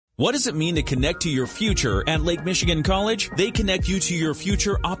What does it mean to connect to your future at Lake Michigan College? They connect you to your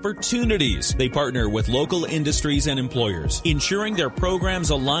future opportunities. They partner with local industries and employers, ensuring their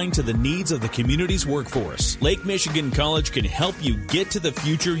programs align to the needs of the community's workforce. Lake Michigan College can help you get to the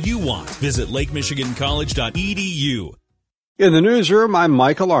future you want. Visit lakemichigancollege.edu. In the newsroom, I'm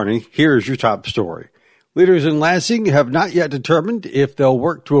Michael Arney. Here's your top story. Leaders in Lansing have not yet determined if they'll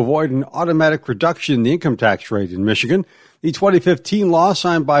work to avoid an automatic reduction in the income tax rate in Michigan. The 2015 law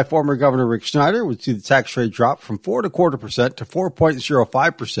signed by former Governor Rick Snyder would see the tax rate drop from 4.25% to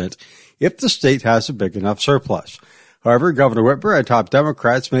 4.05% if the state has a big enough surplus. However, Governor Whitmer and top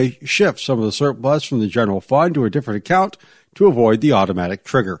Democrats may shift some of the surplus from the general fund to a different account to avoid the automatic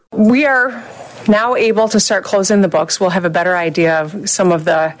trigger. We are now able to start closing the books. We'll have a better idea of some of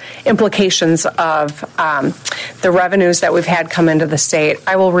the implications of the revenues that we've had come into the state.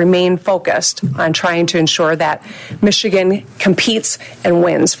 I will remain focused on trying to ensure that Michigan competes and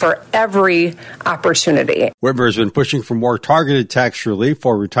wins for every opportunity. Whitmer has been pushing for more targeted tax relief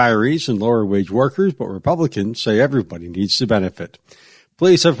for retirees and lower wage workers, but Republicans say everybody needs to benefit.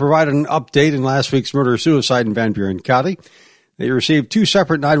 Police have provided an update in last week's murder-suicide in Van Buren County. They received two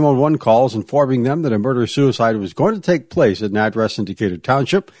separate 911 calls informing them that a murder-suicide was going to take place at an address in Decatur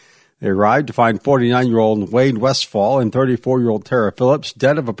Township. They arrived to find 49-year-old Wade Westfall and 34-year-old Tara Phillips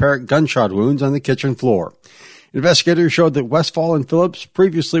dead of apparent gunshot wounds on the kitchen floor. Investigators showed that Westfall and Phillips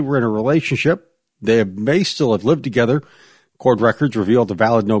previously were in a relationship. They may still have lived together. Court records revealed a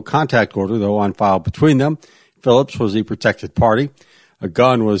valid no-contact order, though, on file between them. Phillips was the protected party. A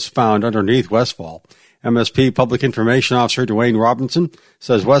gun was found underneath Westfall. MSP Public Information Officer Dwayne Robinson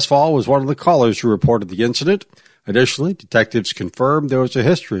says Westfall was one of the callers who reported the incident. Additionally, detectives confirmed there was a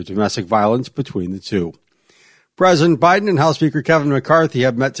history of domestic violence between the two. President Biden and House Speaker Kevin McCarthy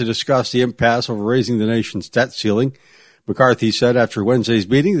have met to discuss the impasse over raising the nation's debt ceiling. McCarthy said after Wednesday's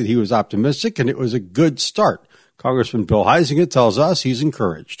meeting that he was optimistic and it was a good start. Congressman Bill Huizenga tells us he's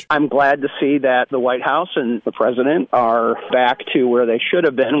encouraged. I'm glad to see that the White House and the president are back to where they should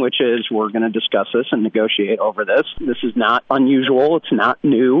have been, which is we're going to discuss this and negotiate over this. This is not unusual. It's not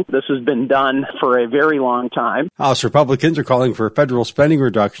new. This has been done for a very long time. House Republicans are calling for federal spending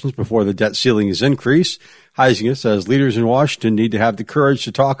reductions before the debt ceiling is increased. Huizenga says leaders in Washington need to have the courage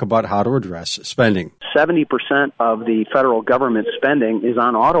to talk about how to address spending. 70% of the federal government spending is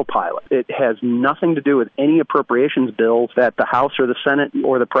on autopilot. It has nothing to do with any appropriations bills that the House or the Senate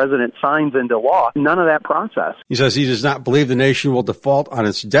or the president signs into law. None of that process. He says he does not believe the nation will default on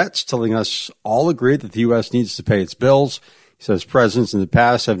its debts, telling us all agree that the U.S. needs to pay its bills. He says presidents in the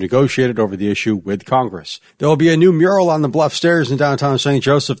past have negotiated over the issue with Congress. There will be a new mural on the bluff stairs in downtown St.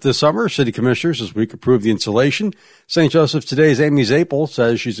 Joseph this summer. City commissioners this week approved the installation. St. Joseph Today's Amy Zapel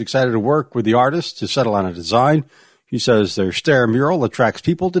says she's excited to work with the artists to settle on a design. She says their stair mural attracts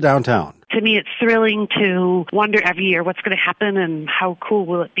people to downtown. To me, it's thrilling to wonder every year what's going to happen and how cool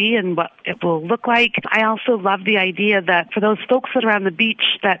will it be and what it will look like. I also love the idea that for those folks that are on the beach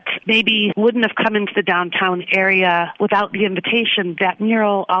that maybe wouldn't have come into the downtown area without the invitation, that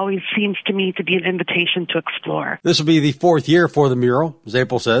mural always seems to me to be an invitation to explore. This will be the fourth year for the mural.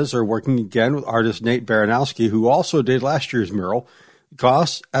 Zapel says they're working again with artist Nate Baranowski, who also did last year's mural. The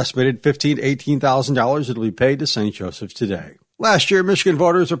cost, estimated $15,000 to $18,000, it'll be paid to St. Joseph Today. Last year, Michigan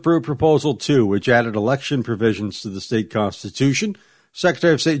voters approved Proposal 2, which added election provisions to the state constitution.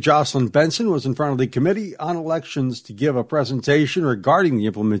 Secretary of State Jocelyn Benson was in front of the Committee on Elections to give a presentation regarding the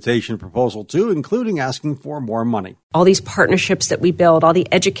implementation of Proposal 2, including asking for more money. All these partnerships that we build, all the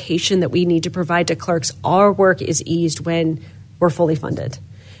education that we need to provide to clerks, our work is eased when we're fully funded.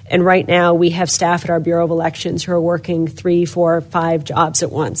 And right now we have staff at our Bureau of Elections who are working 3, 4, 5 jobs at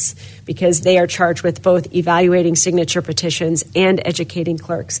once because they are charged with both evaluating signature petitions and educating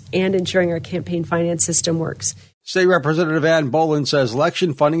clerks and ensuring our campaign finance system works. State Representative Ann Boland says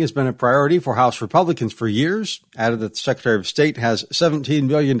election funding has been a priority for House Republicans for years, added that the Secretary of State has $17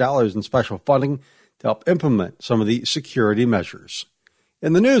 million in special funding to help implement some of the security measures.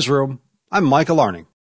 In the newsroom, I'm Michael Arning.